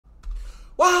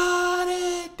What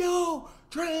it do?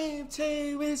 Dream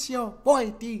Team, it's your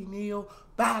boy D Neal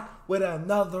back with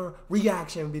another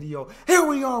reaction video. Here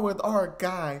we are with our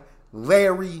guy,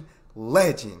 Larry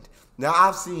Legend. Now,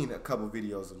 I've seen a couple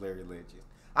videos of Larry Legend.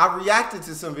 I reacted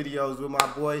to some videos with my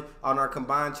boy on our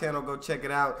combined channel. Go check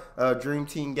it out. Dream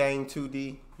Team Gang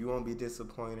 2D. You won't be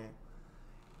disappointed.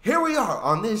 Here we are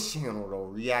on this channel, though,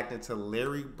 reacting to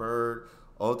Larry Bird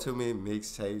Ultimate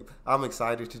Mixtape. I'm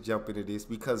excited to jump into this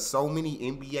because so many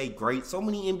NBA greats, so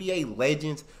many NBA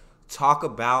legends talk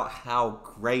about how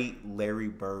great Larry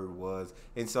Bird was.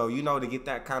 And so, you know, to get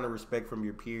that kind of respect from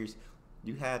your peers,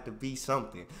 you had to be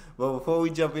something. But before we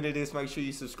jump into this, make sure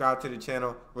you subscribe to the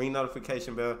channel, ring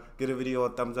notification bell, give the video a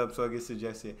thumbs up so it gets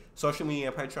suggested. Social media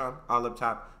and Patreon, all up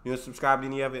top. You want to subscribe to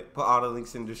any of it? Put all the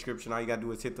links in the description. All you got to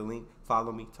do is hit the link,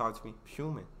 follow me, talk to me.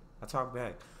 Human. I talk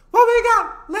back. What we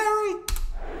got, Larry?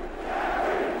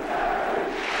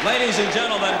 Ladies and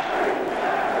gentlemen,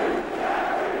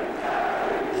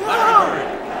 Larry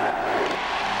Bird.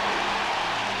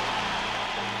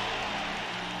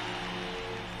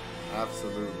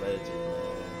 Absolute legend,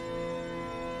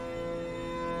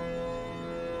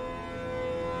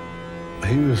 man.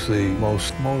 He was the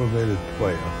most motivated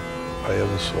player I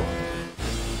ever saw.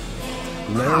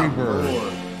 Larry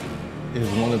Bird is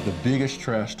one of the biggest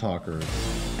trash talkers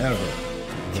ever.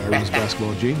 Larry was a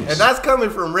basketball genius. And that's coming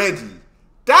from Reggie.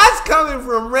 That's coming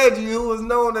from Reggie, who was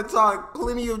known to talk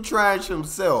plenty of trash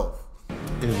himself.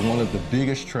 Is one of the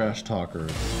biggest trash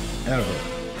talkers ever.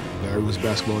 Larry was a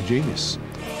basketball genius.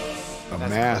 A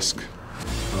mask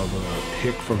of a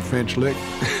hick from Finch Lick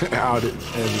out as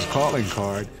his calling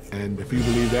card. And if you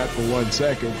believe that for 1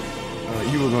 second,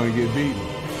 you were going to get beaten.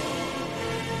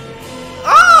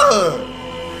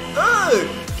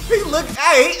 He looked,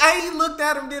 he looked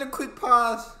at him, did a quick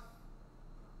pause.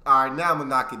 All right, now I'm gonna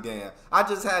knock it down. I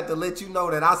just had to let you know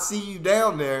that I see you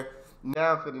down there.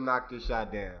 Now I'm finna knock this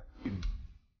shot down.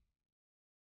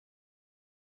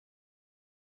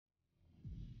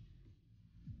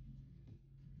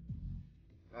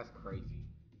 That's crazy.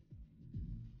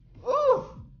 Ooh!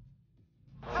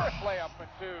 First layup for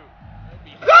two.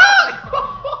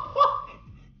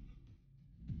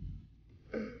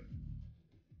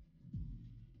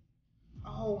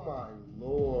 Oh my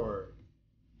Lord.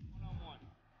 One-on-one.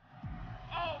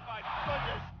 Oh my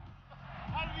goodness.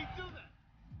 How did he do that?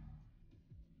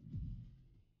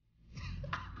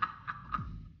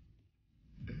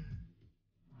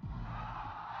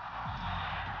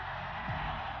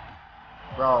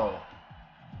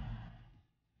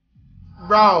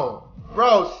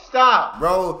 Bro, stop.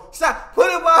 Bro, stop. Put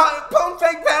it behind, pump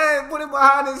fake pass, put it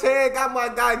behind his head, got my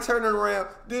guy turning around,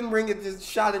 didn't bring it, just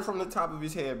shot it from the top of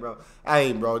his head, bro.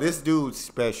 Hey, bro, this dude's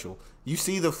special. You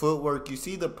see the footwork, you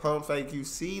see the pump fake, you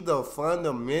see the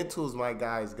fundamentals my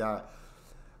guy's got.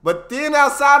 But then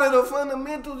outside of the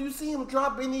fundamentals, you see him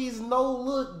dropping these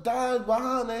no-look dives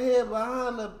behind the head,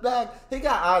 behind the back. He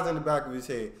got eyes in the back of his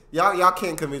head. Y'all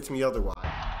can't convince me otherwise.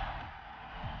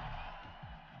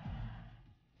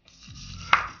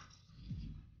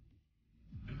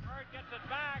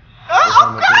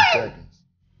 Seconds.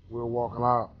 We're walking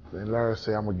out, and Larry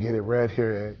said, "I'm gonna get it right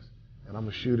here, X, and I'm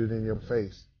gonna shoot it in your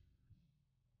face."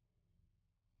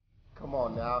 Come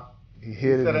on now. He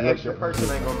hit it. Said an extra person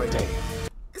ain't gonna make it.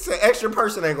 He said extra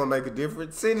person ain't gonna make a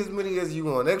difference. Send as many as you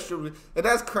want. Extra, and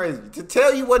that's crazy. To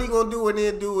tell you what he gonna do and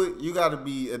then do it, you gotta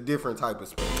be a different type of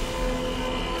space.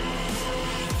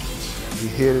 He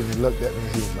hit it and looked at me,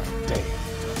 and he was like, "Damn,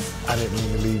 I didn't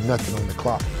mean to leave nothing on the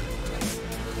clock."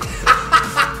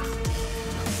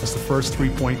 It's the first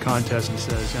three-point contest, he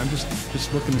says. I'm just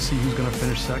looking to see who's going to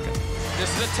finish second.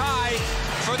 This is a tie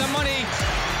for the money.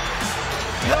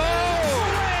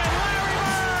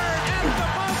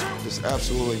 Just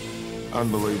absolutely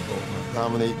unbelievable.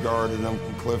 Dominique guarded him,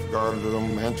 Cliff guarded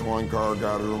him, Antoine guarded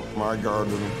him, I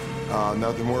guarded him.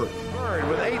 Nothing worked. Bird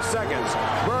with 8 seconds.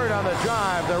 Bird on the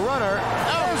drive. The runner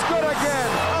is good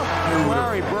again.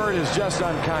 Larry Bird is just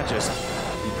unconscious.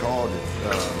 He called it.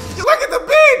 Look at the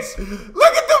bench!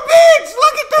 Look at the bench!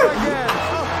 Look at the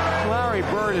Again. Larry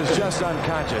Bird is just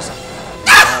unconscious.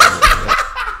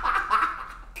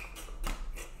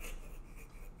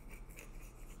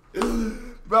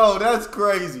 Bro, that's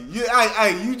crazy.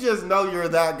 You just know you're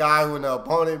that guy when the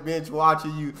opponent bench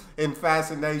watching you in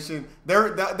fascination.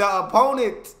 The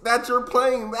opponent that you're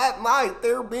playing that night,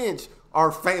 their bench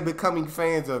are becoming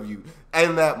fans of you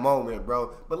in that moment,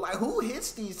 bro. But like, who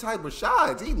hits these type of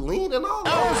shots? He leaning on.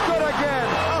 That was good again.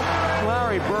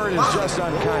 Larry Bird is just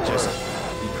unconscious.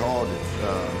 He called it.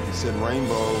 He said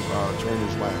rainbow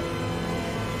trainer's lap.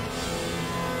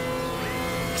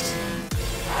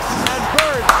 And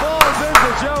Bird falls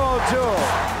into Joe Abdul.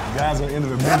 Guys on the end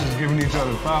of the benches giving each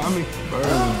other foul. I mean, Bird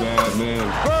is bad, man.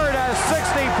 Bird has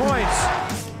 60 points.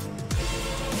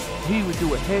 He would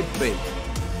do a head fake,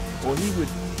 or he would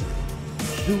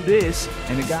do this,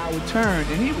 and the guy would turn,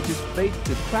 and he would just fake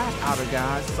the crap out of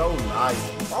guys. So nice.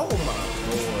 Oh my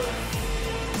Lord.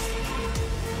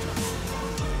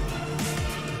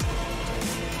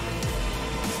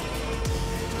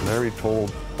 Larry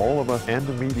told all of us and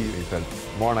the media, he said,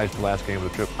 tomorrow night's the last game of the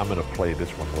trip. I'm going to play this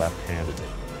one left-handed.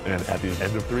 And at the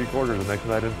end of 3 quarters, the next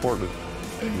night in Portland,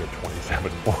 he had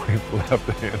 27 points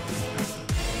left-handed.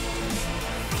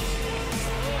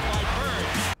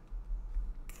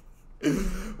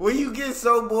 When you get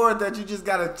so bored that you just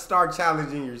gotta start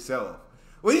challenging yourself.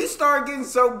 When you start getting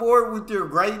so bored with your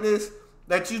greatness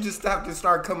that you just have to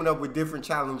start coming up with different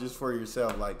challenges for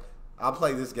yourself. Like, I'll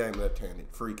play this game left-handed.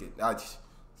 Freak it.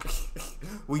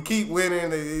 We keep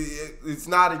winning. It's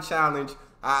not a challenge.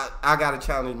 I gotta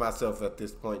challenge myself at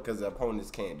this point because the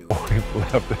opponents can't do it.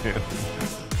 Left-handed.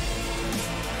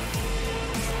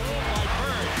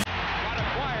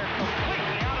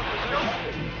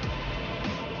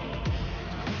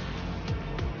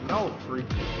 No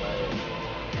freaking way.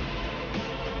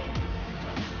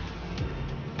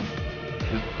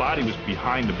 His body was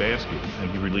behind the basket, and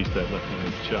he released that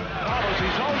left-handed shot. Follows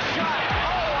his own shot.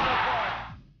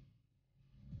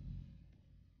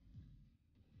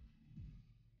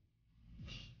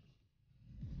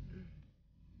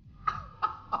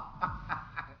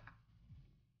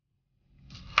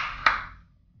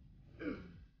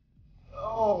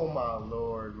 Oh, what a Oh my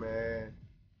Lord, man.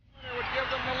 It would give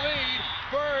them the lead.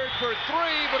 Bird for 3,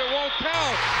 but it won't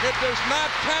count. It does not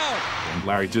count. And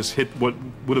Larry just hit what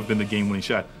would have been the game-winning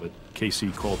shot, but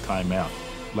KC called timeout.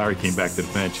 Larry came back to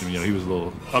the bench, and he was a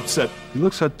little upset. He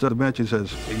looks at the bench and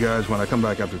says, hey guys, when I come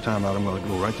back after timeout, I'm going to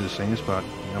go right to the same spot,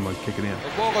 and I'm going to kick it in. The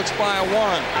Bullets by 1.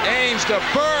 Ames to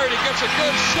Bird. He gets a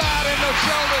good shot in the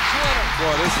Celtics winner.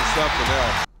 Boy, this is something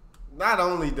else. Not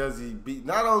only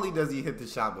does he hit the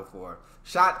shot before.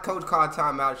 Coach called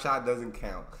timeout, shot doesn't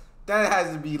count. That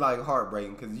has to be like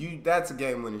heartbreaking because that's a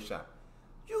game-winning shot.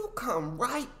 You come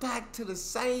right back to the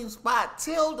same spot.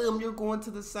 Tell them you're going to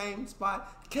the same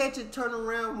spot. Catch it, turn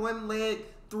around, 1 leg,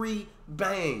 3,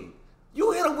 bang.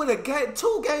 You hit them with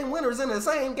 2 game winners in the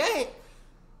same game.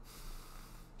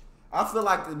 I feel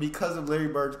like because of Larry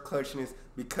Bird's clutchness,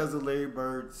 because of Larry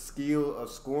Bird's skill of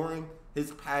scoring,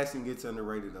 his passing gets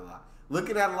underrated a lot.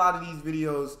 Looking at a lot of these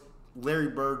videos, Larry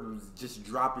Bird was just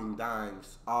dropping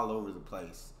dimes all over the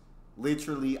place.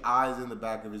 Literally, eyes in the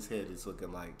back of his head, it's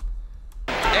looking like.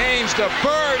 Ames to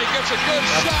Bird. He gets a good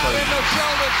shot in the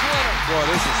Celtics winner. Boy,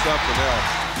 this is something else.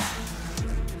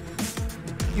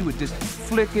 He would just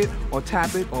flick it or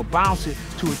tap it or bounce it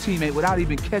to a teammate without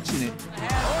even catching it.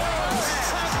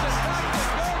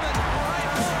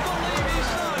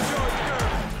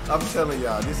 I'm telling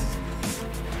y'all, this is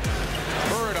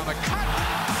Bird on the cut.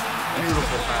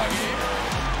 beautiful passing.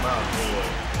 My Lord.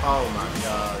 Oh my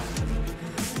gosh.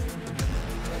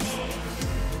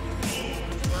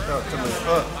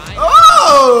 Oh!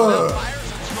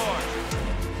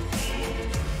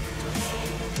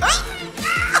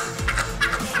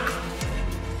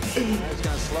 It's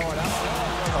gonna slow it up.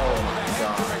 Oh my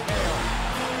God.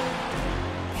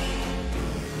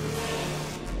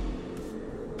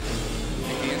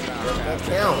 That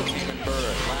counts.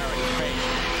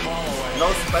 No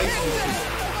space to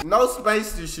shoot. No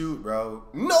space to shoot, bro.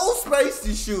 No space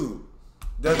to shoot.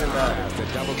 Doesn't matter. The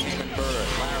double team and Bird.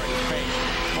 Larry fake.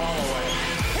 Fall away.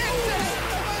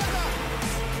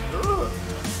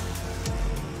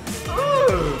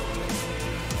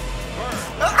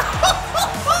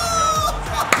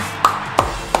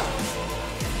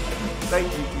 Thank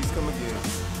you. Please come again.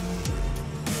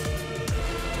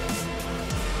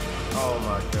 Oh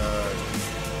my God.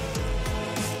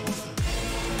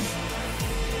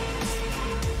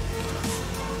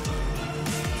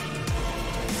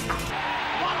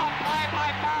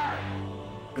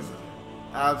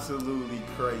 Absolutely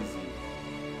crazy.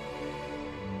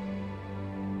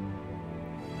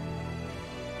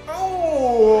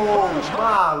 Oh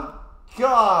my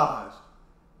gosh.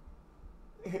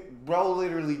 Bro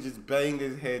literally just banged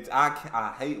his head.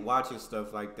 I hate watching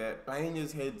stuff like that. Banged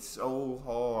his head so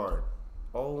hard.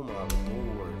 Oh my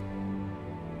Lord.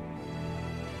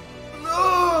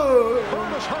 No!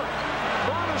 Bird is hurt.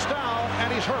 Bird is down,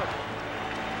 and he's hurt.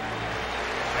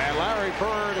 And Larry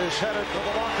Bird is headed to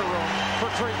the locker room for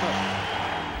treatment.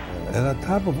 And on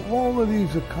top of all of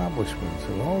these accomplishments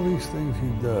and all these things he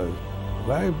does,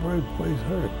 Larry Bird plays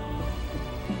hurt.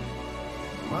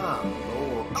 My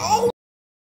Lord. Oh!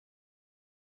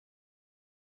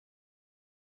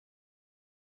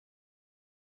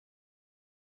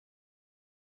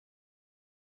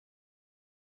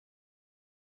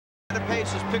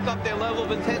 teammates just pick up their level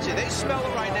of intensity. They smell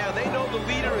it right now. They know the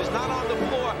leader is not on the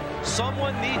floor.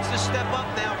 Someone needs to step up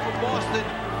now for Boston.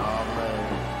 Oh,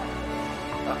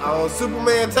 man. Oh,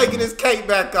 Superman taking his cape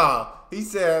back off. He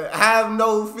said, have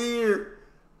no fear.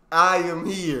 I am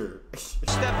here.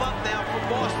 Step up now for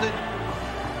Boston.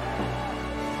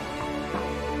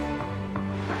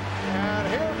 And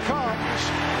here comes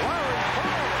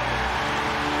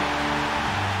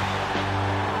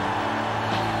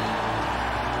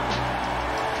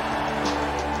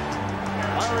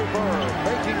Larry Bird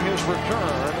making his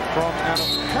return from an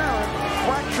apparent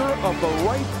fracture of the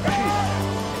right cheek.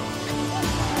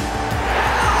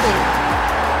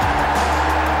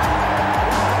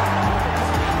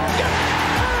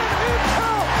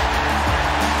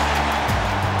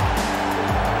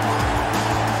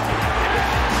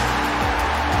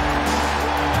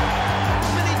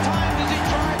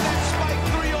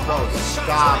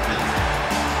 Stop it.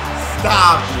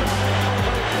 Stop it.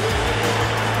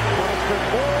 But it's been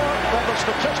more than the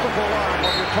statistical line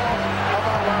when you talk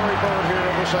about Larry Bird here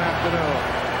this afternoon.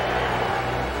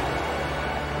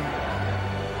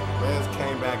 Rams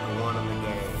came back and won them the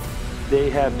game. They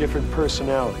have different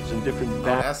personalities and different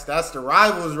back. That's the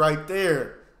rivals right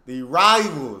there. The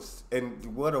rivals. And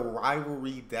what a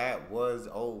rivalry that was.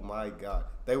 Oh my God.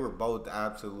 They were both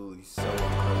absolutely so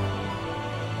incredible.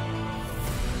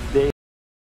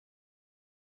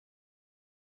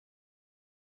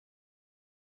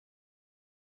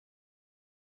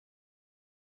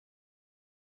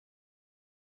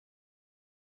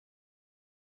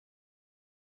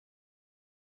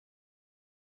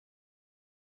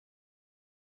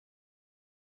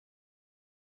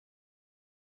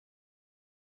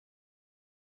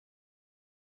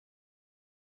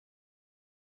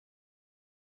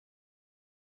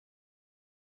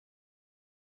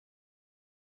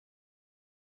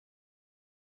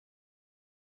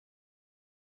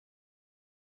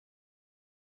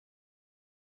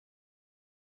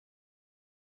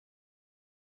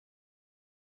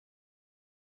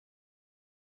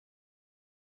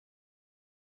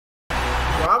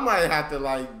 I might have to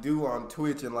like do on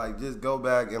Twitch and like just go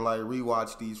back and like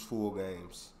rewatch these full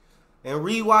games. And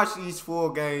rewatch these full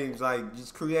games, like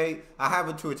just create. I have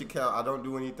a Twitch account. I don't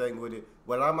do anything with it,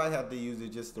 but I might have to use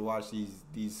it just to watch these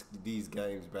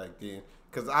games back then.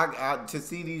 Cause I to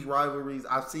see these rivalries,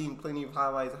 I've seen plenty of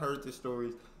highlights, heard the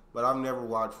stories, but I've never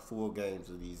watched full games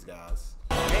of these guys.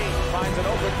 Hayes finds an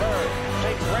open Bird,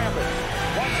 takes rampant.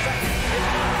 1 second.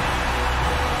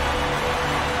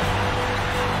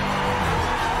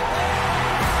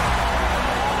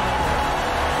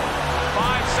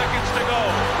 5 seconds to go.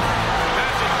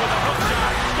 Magic with a hook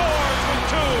shot, scores with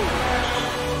 2.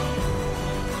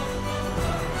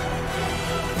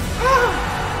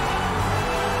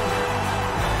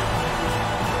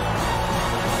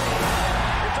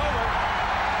 It's over.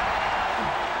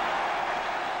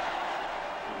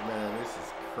 Man, this is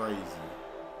crazy.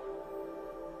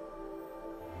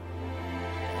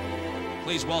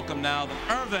 Please welcome now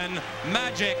Irvin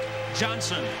Magic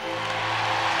Johnson.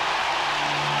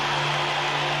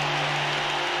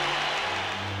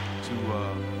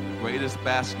 The greatest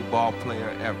basketball player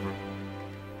ever,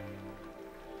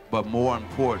 but more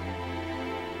important,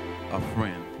 a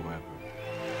friend forever.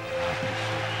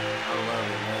 I love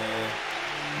it, man.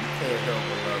 You can't help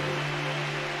but love it.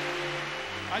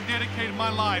 I dedicated my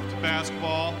life to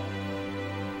basketball,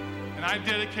 and I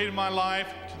dedicated my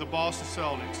life to the Boston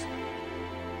Celtics.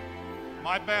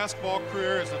 My basketball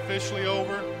career is officially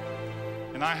over,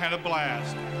 and I had a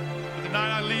blast. But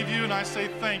tonight I leave you and I say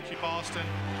thank you, Boston.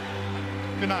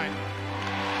 Good night.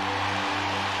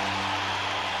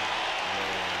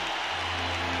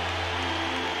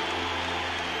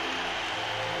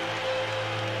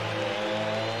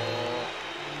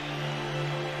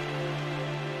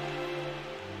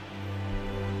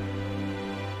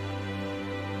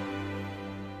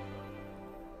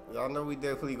 Y'all know we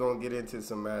definitely gonna get into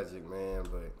some Magic, man,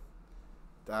 but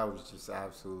that was just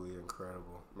absolutely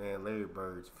incredible. Man, Larry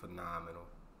Bird's phenomenal.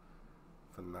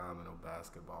 Phenomenal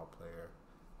basketball player.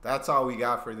 That's all we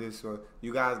got for this one.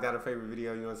 You guys got a favorite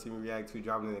video you want to see me react to?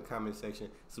 Drop it in the comment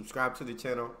section. Subscribe to the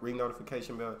channel. Ring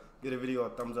notification bell. Get a video a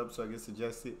thumbs up so it gets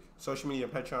suggested. Social media,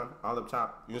 Patreon, all up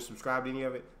top. You want to subscribe to any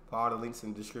of it? Put all the links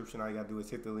in the description. All you got to do is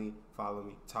hit the link. Follow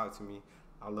me. Talk to me.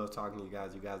 I love talking to you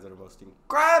guys. You guys are the most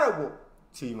incredible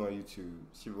team on YouTube.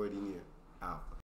 It's your boy Neal. Out.